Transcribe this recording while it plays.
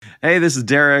Hey, this is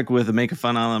Derek with the Make a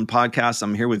Fun Island podcast.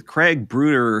 I'm here with Craig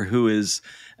Bruder, who is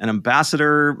an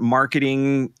ambassador,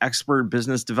 marketing expert,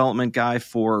 business development guy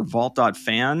for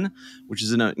Vault.Fan, which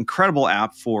is an incredible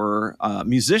app for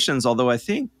musicians. Although I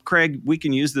think, Craig, we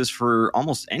can use this for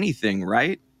almost anything,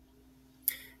 right?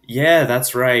 Yeah,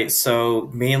 that's right.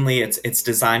 So mainly it's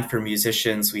designed for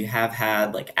musicians. We have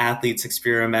had like athletes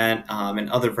experiment and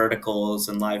other verticals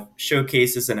and live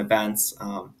showcases and events.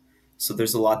 So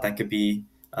there's a lot that could be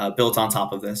built on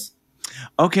top of this.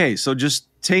 Okay, so just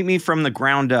take me from the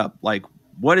ground up. Like,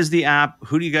 what is the app?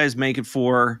 Who do you guys make it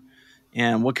for?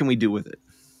 And what can we do with it?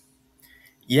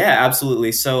 Yeah,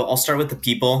 absolutely. So I'll start with the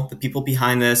people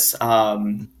behind this.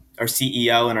 Our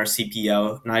CEO and our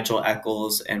CPO, Nigel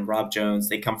Eccles and Rob Jones,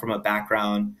 they come from a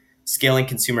background scaling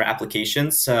consumer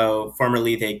applications. So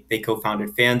formerly they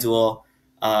co-founded FanDuel,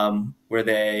 where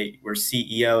they were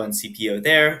CEO and CPO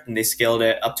there, and they scaled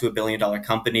it up to $1 billion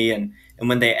company. And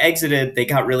when they exited, they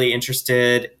got really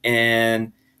interested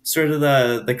in sort of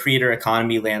the creator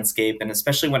economy landscape, and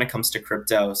especially when it comes to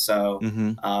crypto. So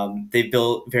Mm-hmm. they've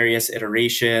built various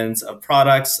iterations of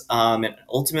products and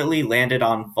ultimately landed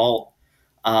on Vault.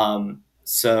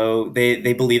 So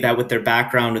they believe that with their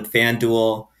background with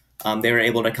FanDuel, they were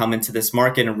able to come into this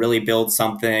market and really build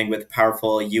something with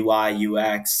powerful UI,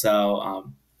 UX.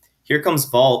 So here comes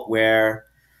Vault, where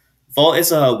Vault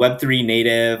is a Web3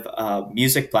 native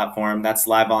music platform that's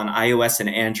live on iOS and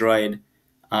Android.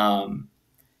 Um,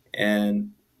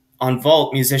 and on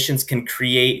Vault, musicians can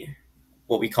create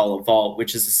what we call a vault,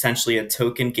 which is essentially a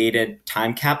token gated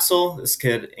time capsule. This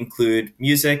could include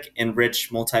music and rich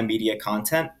multimedia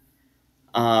content.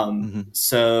 Mm-hmm.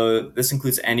 So this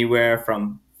includes anywhere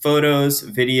from photos,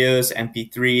 videos,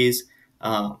 MP3s,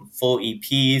 full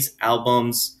EPs,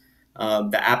 albums.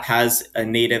 The app has a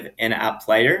native in-app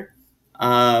player.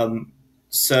 Um,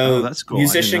 Oh, so that's cool. I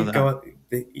didn't know musician that. go,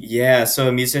 yeah. So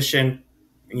a musician,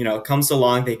 comes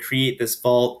along. They create this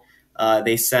vault.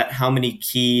 They set how many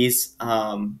keys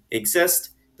exist.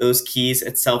 Those keys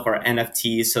itself are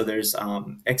NFTs, so there's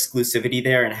exclusivity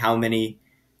there, and how many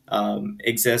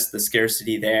exist, the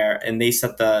scarcity there, and they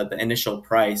set the initial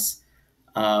price.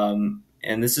 And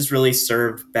this is really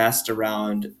served best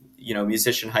around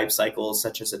musician hype cycles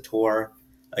such as a tour,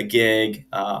 a gig,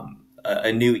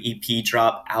 a new EP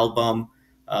drop, album,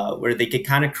 where they could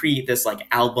kind of create this like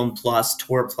album plus,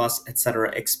 tour plus, etc.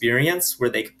 experience where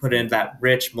they could put in that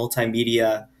rich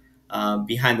multimedia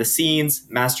behind the scenes,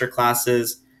 master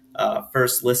classes,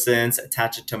 first listens,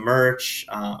 attach it to merch,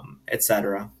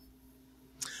 etc.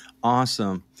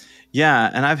 Awesome. Yeah,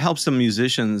 and I've helped some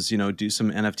musicians, do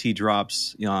some NFT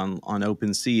drops, on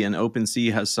OpenSea, and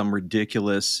OpenSea has some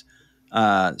ridiculous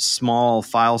small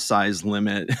file size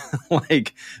limit,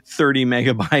 like 30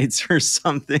 megabytes or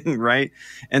something, right?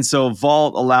 And so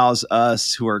Vault allows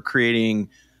us who are creating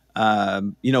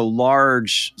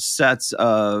large sets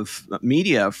of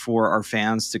media for our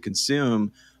fans to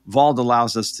consume. Vault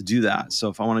allows us to do that. So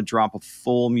if I want to drop a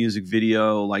full music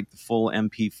video, like the full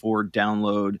MP4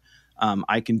 download,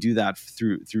 I can do that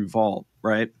through Vault,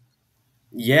 right?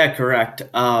 Yeah, correct.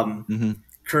 Mm-hmm.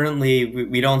 Currently,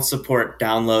 we don't support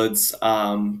downloads.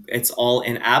 It's all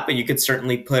in app, but you could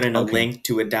certainly put in a Okay. link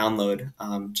to a download.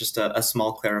 Just a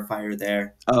small clarifier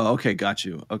there. Oh, okay, got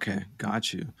you. Okay,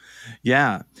 got you.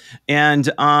 Yeah,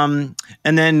 and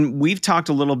then we've talked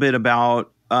a little bit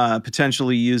about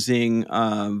potentially using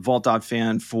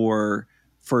Vault.Fan for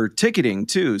ticketing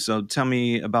too. So tell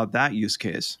me about that use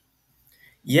case.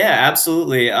 Yeah,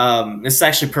 absolutely. This is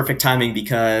actually perfect timing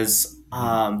because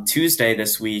Tuesday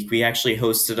this week we actually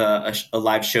hosted a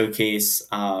live showcase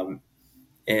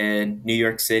in New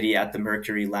York City at the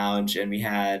Mercury Lounge, and we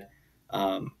had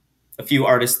um, a few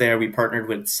artists there. We partnered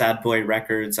with Sad Boy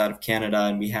Records out of Canada,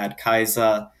 and we had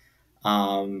Kaisa,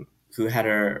 who had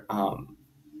her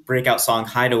breakout song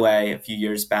 "Hideaway" a few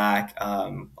years back,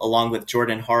 along with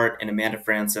Jordan Hart and Amanda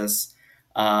Francis.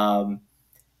 Um,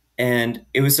 and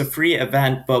it was a free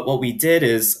event, but what we did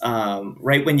is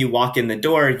right when you walk in the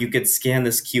door, you could scan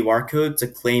this QR code to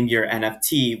claim your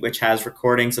NFT, which has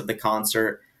recordings of the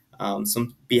concert,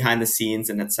 some behind the scenes,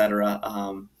 and etc.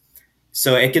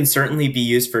 So it can certainly be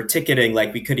used for ticketing.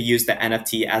 Like we could have used the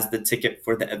NFT as the ticket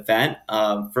for the event.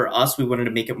 For us, we wanted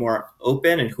to make it more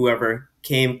open, and whoever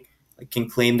came can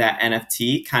claim that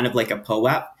NFT, kind of like a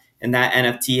POAP. And that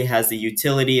NFT has the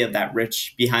utility of that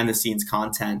rich behind the scenes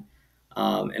content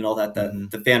and all that Mm-hmm.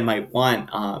 the fan might want.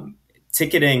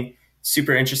 Ticketing,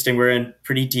 super interesting. We're in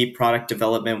pretty deep product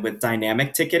development with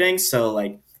dynamic ticketing. So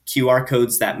like QR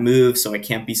codes that move, so it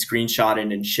can't be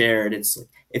screenshotted and shared. It's like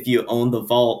if you own the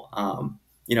vault,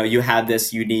 you have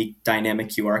this unique dynamic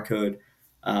QR code.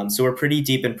 So we're pretty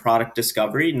deep in product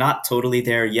discovery, not totally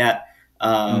there yet.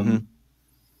 Mm-hmm. Um,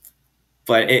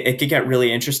 but it could get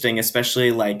really interesting,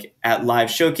 especially like at live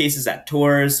showcases, at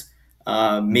tours.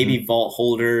 Mm-hmm. Maybe vault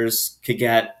holders could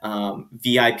get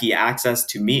VIP access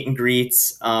to meet and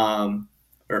greets, or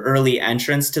early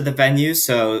entrance to the venue.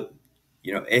 So,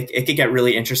 it could get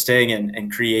really interesting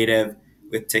and creative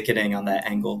with ticketing on that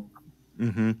angle.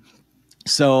 Mm-hmm.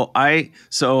 So I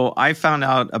found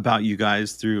out about you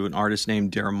guys through an artist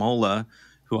named Daramola,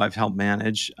 who I've helped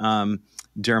manage.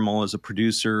 Daramola is a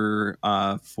producer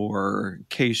for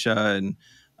Keisha and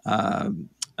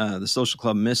uh, the Social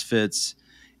Club Misfits,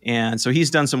 and so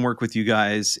he's done some work with you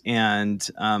guys. And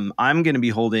I'm going to be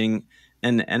holding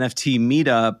an NFT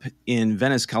meetup in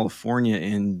Venice, California,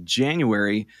 in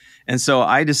January, and so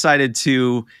I decided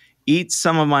to eat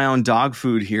some of my own dog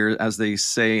food here, as they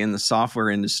say in the software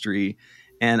industry,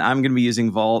 and I'm going to be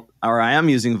using Vault, or I am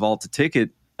using Vault to ticket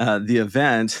the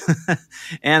event,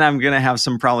 and I'm going to have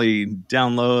some probably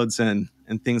downloads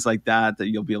and things like that that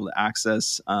you'll be able to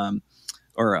access,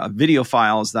 or video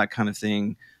files, that kind of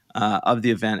thing, of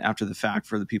the event after the fact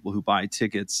for the people who buy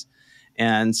tickets.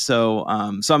 And so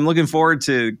I'm looking forward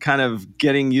to kind of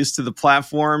getting used to the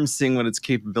platform, seeing what its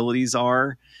capabilities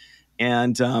are.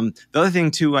 And the other thing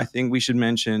too, I think we should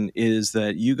mention is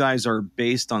that you guys are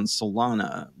based on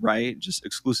Solana, right? Just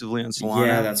exclusively on Yeah,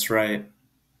 Solana. that's right.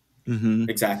 Hmm.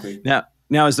 Exactly.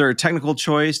 Now, is there a technical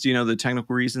choice? Do you know the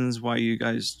technical reasons why you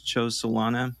guys chose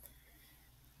Solana?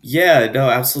 Yeah, no,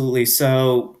 absolutely.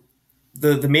 So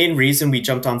the main reason we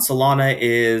jumped on Solana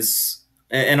is,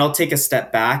 and I'll take a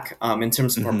step back in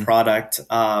terms of our Hmm. product.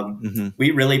 Hmm.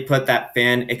 We really put that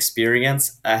fan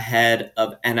experience ahead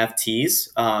of NFTs.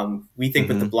 We think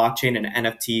with the Hmm. blockchain and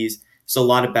NFTs, there's a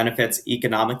lot of benefits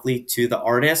economically to the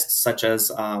artists, such as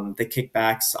the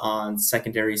kickbacks on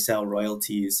secondary sale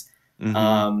royalties. Hmm.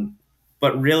 Um,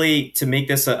 but really, to make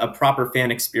this a proper fan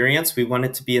experience, we want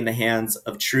it to be in the hands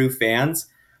of true fans,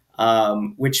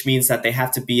 which means that they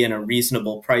have to be in a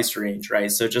reasonable price range,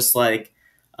 right? So just like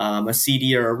a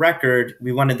CD or a record,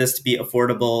 we wanted this to be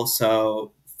affordable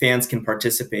so fans can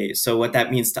participate. So what that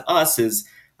means to us is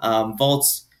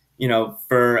Volts,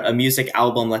 for a music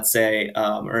album, let's say,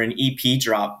 or an EP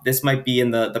drop, this might be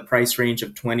in the price range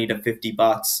of 20 to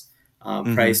 $50,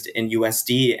 Hmm. priced in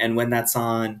USD. And when that's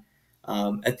on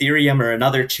Ethereum or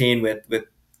another chain with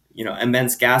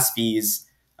immense gas fees,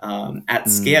 at Mm.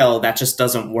 scale, that just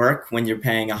doesn't work when you're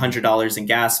paying $100 in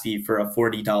gas fee for a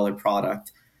 $40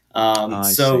 product. I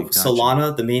see. So Gotcha.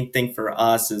 Solana, the main thing for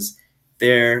us is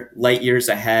they're light years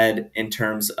ahead in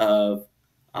terms of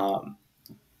um,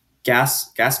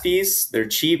 gas fees. They're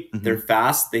cheap, they're Hmm.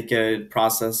 fast. They could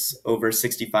process over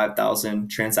 65,000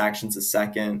 transactions a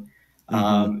second.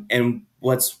 Hmm. And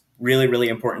what's really, really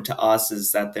important to us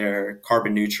is that they're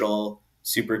carbon neutral,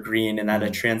 super green, and that a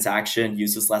Hmm. transaction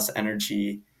uses less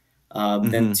energy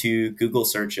than Hmm. to Google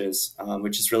searches,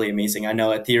 which is really amazing. I know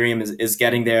Ethereum is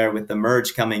getting there with the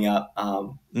merge coming up,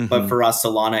 but Hmm. for us,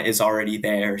 Solana is already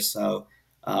there. So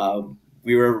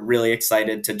we were really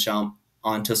excited to jump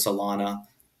onto Solana.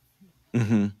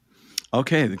 Hmm.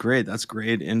 Okay, great. That's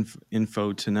great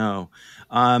info to know.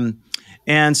 Um,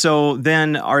 and so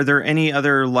then, are there any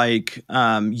other like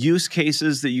use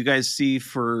cases that you guys see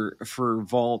for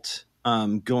Vault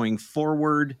going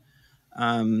forward,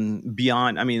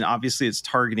 beyond? I mean, obviously, it's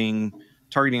targeting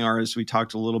artists. We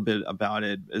talked a little bit about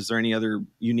it. Is there any other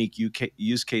unique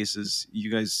use cases you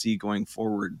guys see going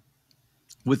forward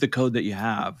with the code that you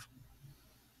have?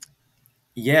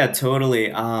 Yeah,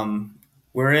 totally.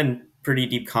 We're in pretty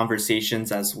deep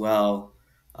conversations as well,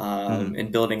 Hmm.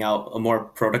 in building out a more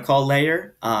protocol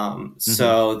layer. Hmm.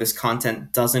 So this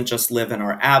content doesn't just live in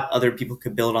our app. Other people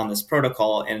could build on this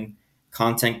protocol and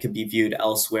content could be viewed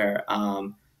elsewhere.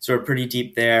 So we're pretty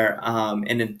deep there.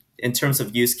 And in terms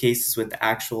of use cases with the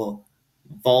actual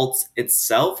vault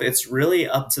itself, it's really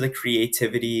up to the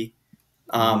creativity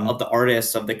Hmm. of the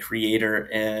artist, of the creator.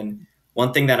 And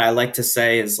one thing that I like to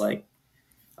say is like,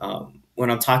 when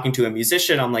I'm talking to a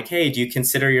musician, I'm like, hey, do you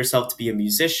consider yourself to be a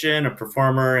musician, a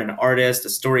performer, an artist, a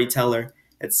storyteller,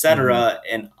 Hmm. etc.?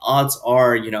 And odds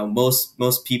are, most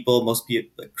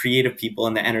creative people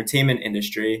in the entertainment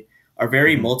industry are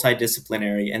very Hmm.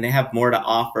 multidisciplinary, and they have more to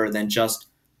offer than just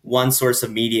one source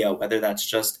of media, whether that's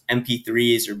just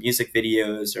MP3s or music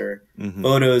videos or Hmm.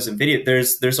 photos and video.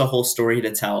 There's a whole story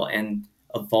to tell, and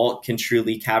a vault can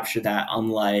truly capture that,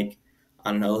 unlike,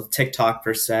 I don't know, TikTok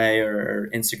per se, or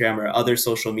Instagram or other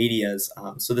social medias.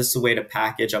 So this is a way to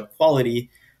package up quality.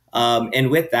 And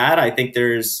with that, I think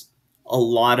there's a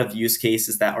lot of use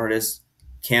cases that artists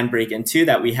can break into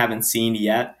that we haven't seen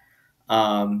yet.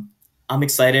 Um, I'm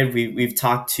excited. We've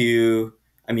talked to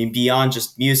I mean, beyond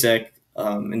just music,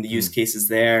 and the use Mm. cases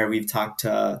there, we've talked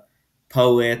to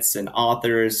poets and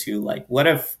authors who like, what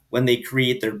if when they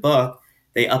create their book,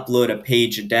 they upload a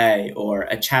page a day or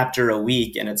a chapter a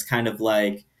week, and it's kind of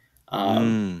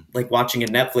Mm. like watching a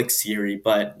Netflix series,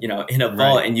 but in a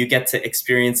vault, Right. and you get to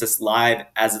experience this live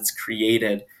as it's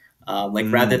created.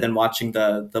 Like rather Mm. than watching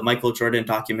the Michael Jordan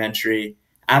documentary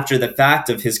after the fact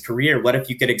of his career, what if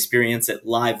you could experience it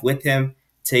live with him,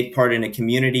 take part in a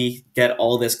community, get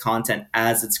all this content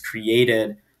as it's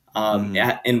created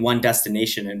Mm. in one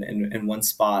destination in one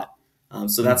spot.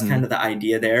 So that's kind Mm. of the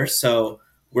idea there. So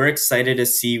we're excited to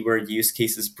see where use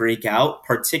cases break out,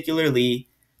 particularly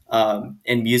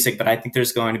in music. But I think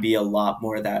there's going to be a lot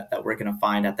more that we're going to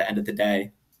find at the end of the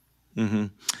day. Hmm.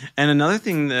 And another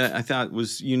thing that I thought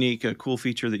was unique, a cool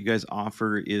feature that you guys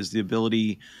offer is the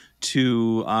ability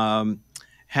to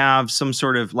have some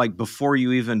sort of like before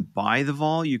you even buy the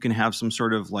vault, you can have some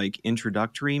sort of like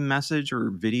introductory message or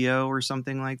video or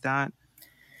something like that.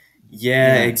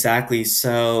 Yeah, Yeah. exactly.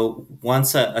 So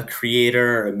once a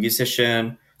creator or a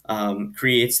musician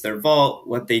creates their vault,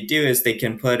 what they do is they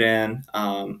can put in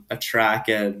a track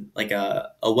and like a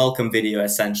welcome video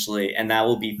essentially, and that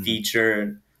will be Hmm.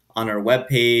 featured on our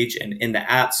webpage and in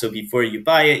the app. So before you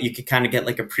buy it, you could kind of get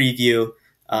like a preview,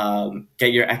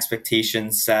 get your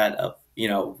expectations set of,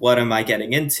 what am I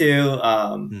getting into?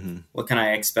 Hmm. What can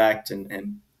I expect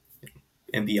and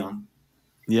beyond.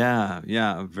 Yeah,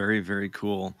 yeah, very, very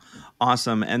cool.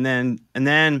 Awesome. And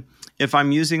then if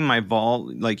I'm using my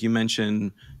vault, like you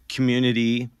mentioned,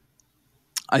 community,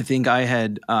 I think I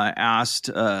had asked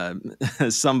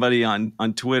somebody on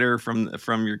Twitter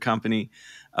from your company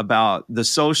about the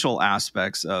social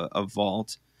aspects of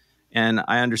Vault, and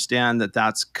I understand that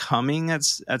that's coming at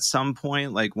some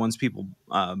point. Like once people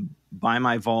buy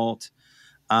my Vault,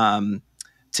 um,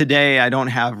 today I don't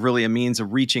have really a means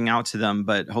of reaching out to them,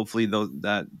 but hopefully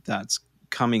that's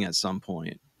coming at some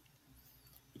point.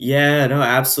 Yeah, no,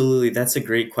 absolutely. That's a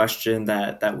great question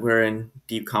that we're in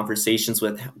deep conversations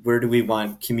with. Where do we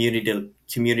want community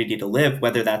to live?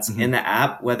 Whether that's in Hmm. the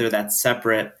app, whether that's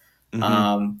separate. Hmm.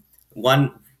 Um,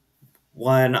 one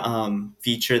one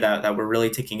feature that we're really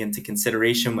taking into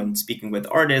consideration when speaking with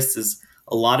artists is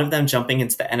a lot of them jumping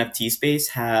into the NFT space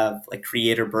have like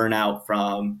creator burnout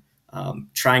from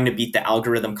trying to beat the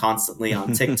algorithm constantly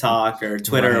on TikTok or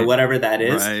Twitter or Right, whatever that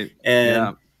is. right,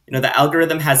 yeah. And the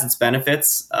algorithm has its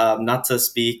benefits. Not to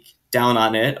speak down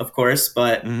on it, of course,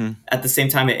 but Hmm. at the same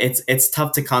time, it's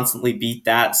tough to constantly beat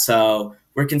that. So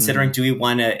we're considering, Hmm. do we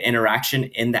want an interaction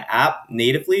in the app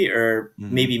natively or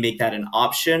Hmm. maybe make that an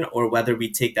option, or whether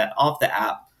we take that off the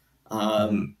app.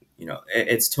 Hmm.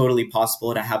 It's totally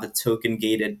possible to have a token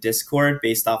gated Discord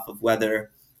based off of whether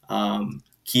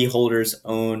key holders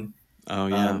own Oh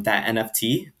yeah, that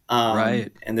NFT.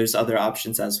 right. And there's other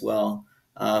options as well.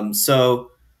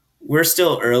 So we're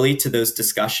still early to those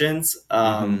discussions,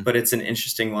 Hmm. but it's an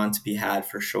interesting one to be had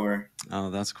for sure. Oh,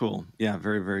 that's cool. Yeah,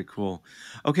 very, very cool.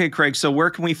 Okay, Craig. So where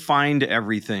can we find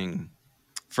everything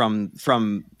from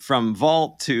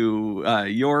Vault to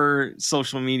your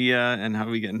social media, and how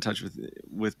do we get in touch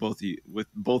with both you with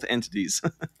both entities?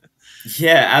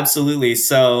 Yeah, absolutely.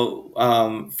 So,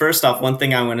 first off, one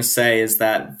thing I want to say is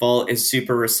that Vault is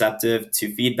super receptive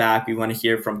to feedback. We want to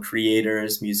hear from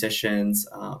creators, musicians,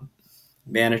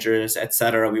 managers,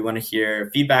 etc. We want to hear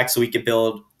feedback so we could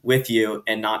build with you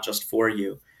and not just for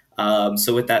you.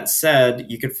 So, with that said,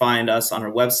 you could find us on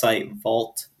our website,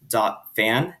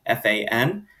 Vault.Fan,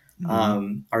 Fan.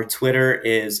 Hmm. Our Twitter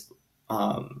is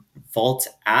Vault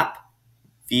App,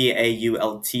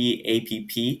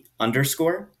 VAULTAPP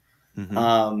 _.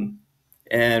 Hmm.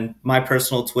 And my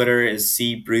personal Twitter is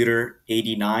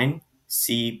CBruder89,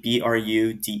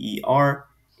 CBRUDER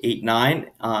 89.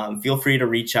 Feel free to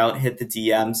reach out, hit the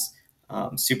DMs.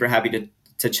 Super happy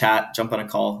to chat, jump on a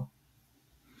call.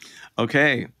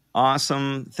 Okay,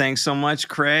 awesome. Thanks so much,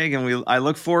 Craig. And I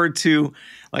look forward to,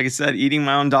 like I said, eating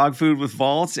my own dog food with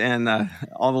Vault and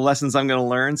all the lessons I'm going to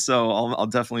learn. So I'll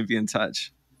definitely be in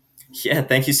touch. Yeah,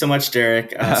 thank you so much,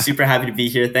 Derek. Super happy to be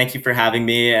here. Thank you for having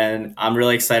me. And I'm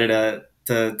really excited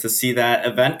to see that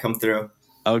event come through.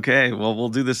 Okay, well, we'll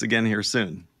do this again here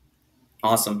soon.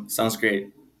 Awesome. Sounds great.